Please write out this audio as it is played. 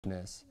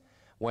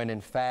when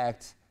in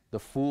fact the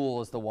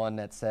fool is the one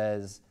that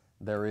says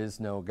there is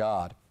no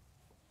God.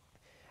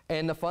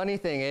 And the funny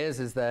thing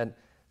is that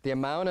the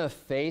amount of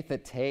faith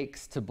it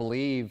takes to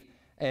believe,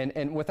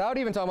 and without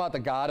even talking about the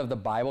God of the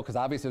Bible, because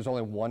obviously there's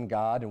only one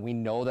God and we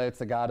know that it's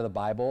the God of the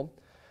Bible,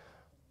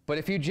 but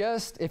if you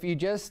just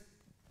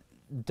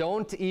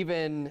don't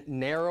even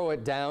narrow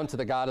it down to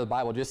the God of the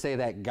Bible, just say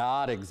that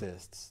God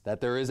exists, that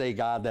there is a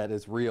God that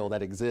is real,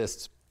 that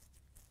exists.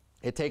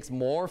 It takes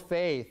more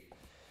faith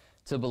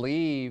to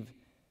believe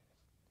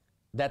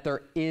that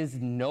there is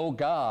no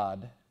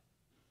God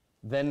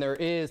than there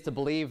is to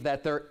believe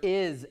that there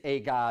is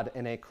a God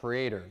and a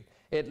creator.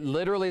 It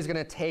literally is going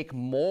to take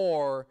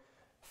more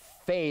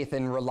faith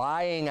in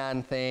relying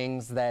on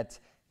things that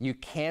you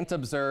can't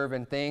observe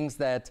and things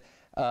that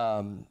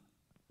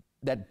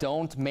that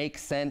don't make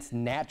sense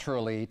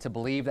naturally to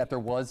believe that there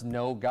was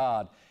no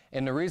God.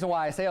 And the reason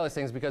why I say all these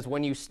things is because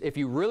if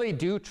you really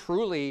do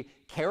truly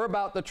care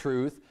about the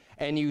truth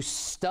and you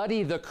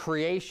study the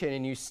creation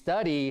and you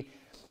study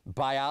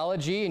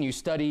biology and you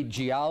study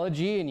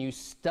geology and you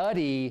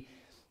study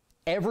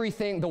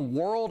everything, the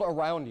world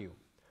around you,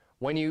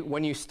 when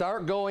you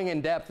start going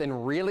in depth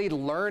and really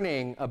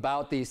learning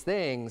about these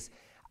things,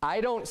 I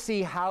don't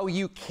see how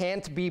you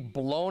can't be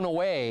blown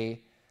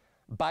away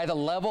by the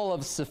level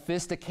of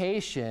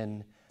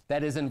sophistication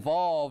that is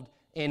involved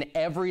in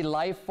every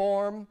life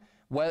form,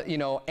 well,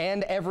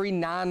 and every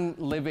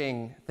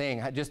non-living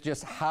thing,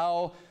 just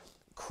how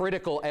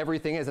critical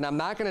everything is. And I'm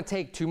not going to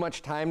take too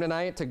much time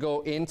tonight to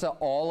go into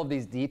all of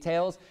these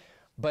details,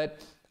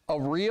 but a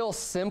real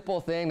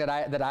simple thing that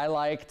I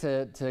like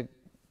to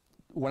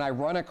when I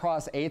run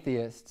across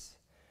atheists,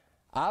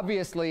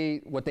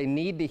 obviously what they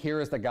need to hear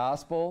is the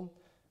gospel.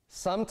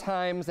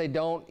 Sometimes they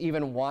don't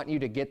even want you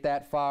to get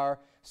that far.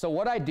 So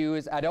what I do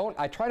is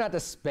I try not to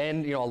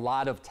spend a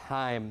lot of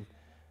time,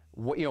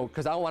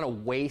 because I don't want to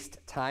waste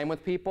time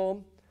with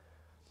people.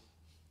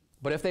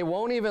 But if they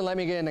won't even let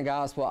me get in the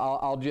gospel,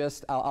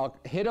 I'll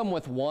hit them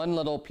with one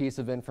little piece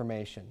of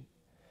information,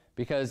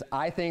 because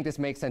I think this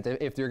makes sense.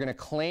 If you're going to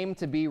claim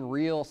to be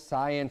real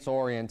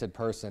science-oriented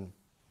person,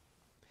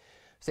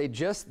 say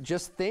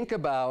just think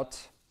about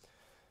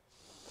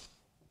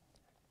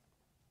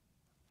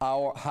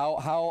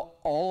how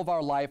all of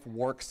our life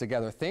works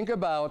together. Think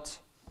about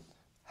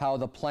how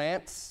the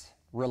plants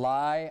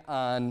rely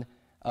on,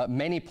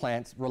 many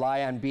plants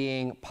rely on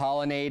being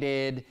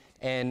pollinated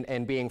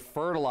and being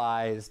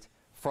fertilized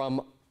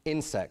from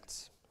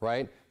insects,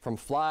 right? From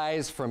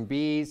flies, from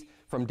bees,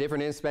 from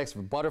different insects,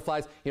 from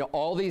butterflies,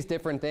 all these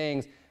different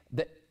things.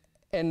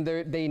 And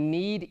they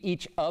need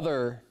each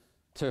other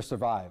to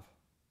survive.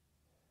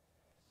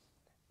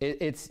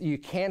 You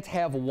can't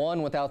have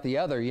one without the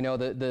other.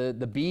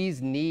 The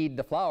bees need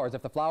the flowers.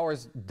 If the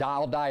flowers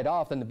all died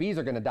off, then the bees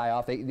are going to die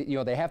off.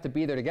 They have to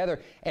be there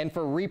together. And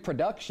for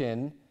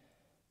reproduction,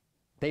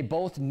 they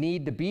both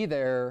need to be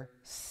there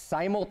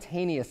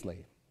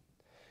simultaneously.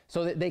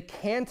 So that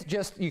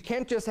you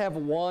can't just have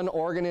one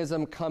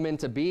organism come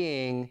into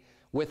being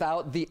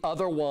without the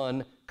other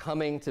one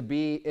coming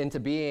into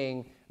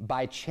being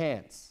by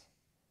chance.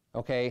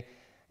 Okay?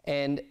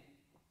 And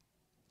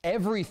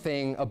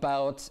everything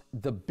about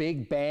the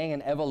Big Bang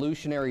and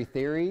evolutionary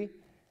theory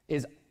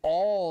is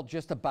all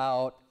just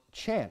about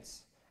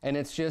chance. And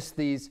it's just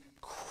these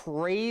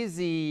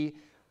crazy,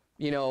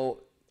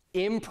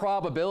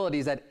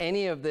 improbabilities that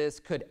any of this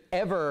could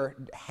ever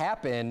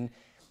happen,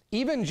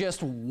 even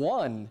just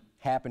one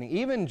happening,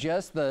 even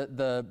just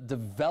the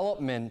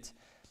development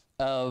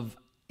of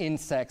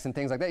insects and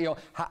things like that.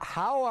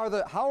 How are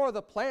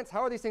the plants,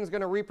 how are these things going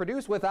to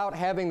reproduce without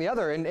having the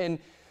other? And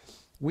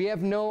we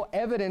have no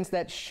evidence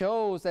that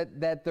shows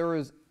that there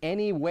is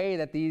any way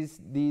that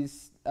these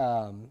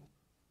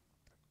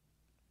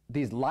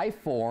life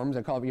forms,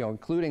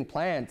 including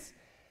plants,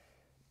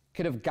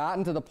 could have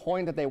gotten to the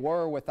point that they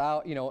were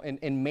without,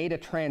 and made a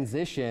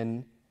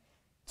transition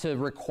to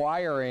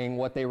requiring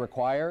what they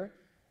require.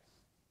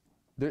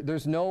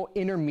 There's no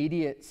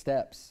intermediate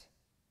steps.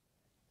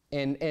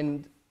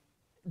 And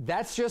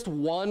that's just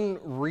one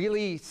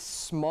really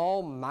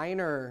small,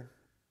 minor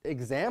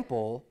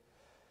example.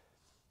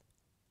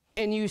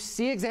 And you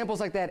see examples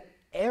like that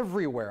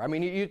everywhere. I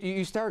mean,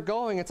 you start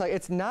going,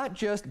 it's not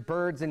just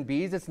birds and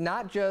bees, it's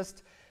not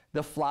just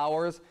the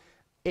flowers.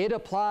 It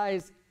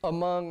applies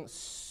among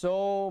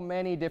so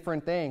many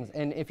different things.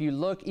 And if you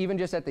look even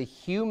just at the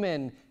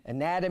human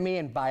anatomy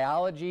and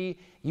biology,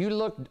 you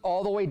look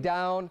all the way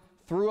down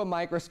through a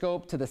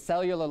microscope to the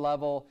cellular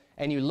level,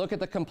 and you look at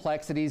the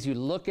complexities,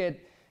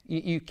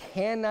 you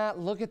cannot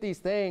look at these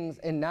things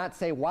and not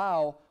say,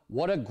 wow,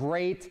 what a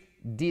great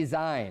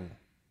design.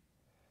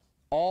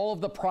 All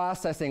of the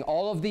processing,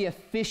 all of the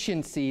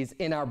efficiencies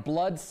in our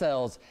blood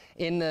cells,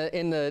 in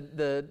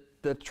the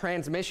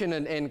transmission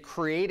and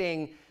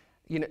creating,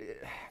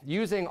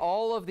 using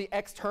all of the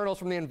externals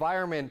from the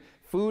environment,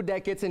 food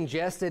that gets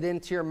ingested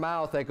into your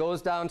mouth, that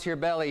goes down to your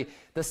belly,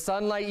 the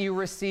sunlight you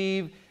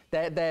receive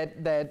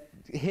that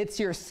hits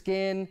your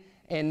skin,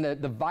 and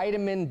the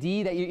vitamin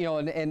D that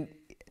and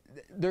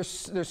there's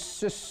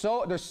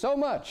so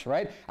much,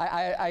 right?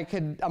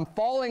 I'm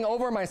falling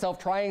over myself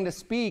trying to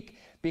speak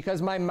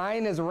because my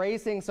mind is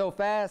racing so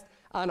fast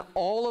on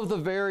all of the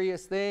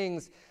various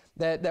things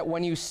that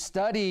when you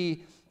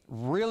study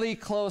really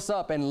close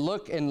up and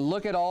look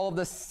at all of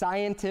the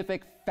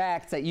scientific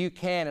facts that you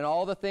can and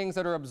all the things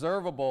that are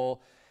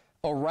observable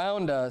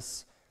around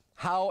us,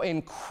 how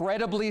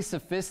incredibly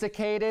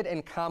sophisticated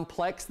and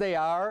complex they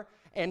are,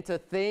 and to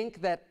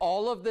think that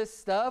all of this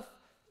stuff,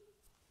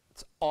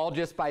 it's all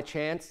just by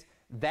chance,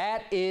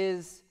 that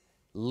is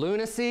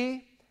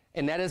lunacy,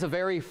 and that is a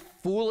very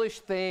foolish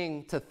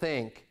thing to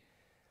think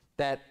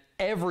that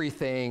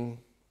everything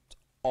is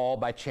all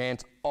by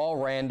chance, all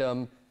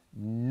random,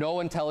 no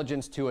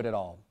intelligence to it at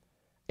all.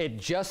 It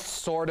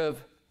just sort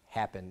of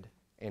happened,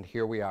 and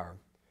here we are.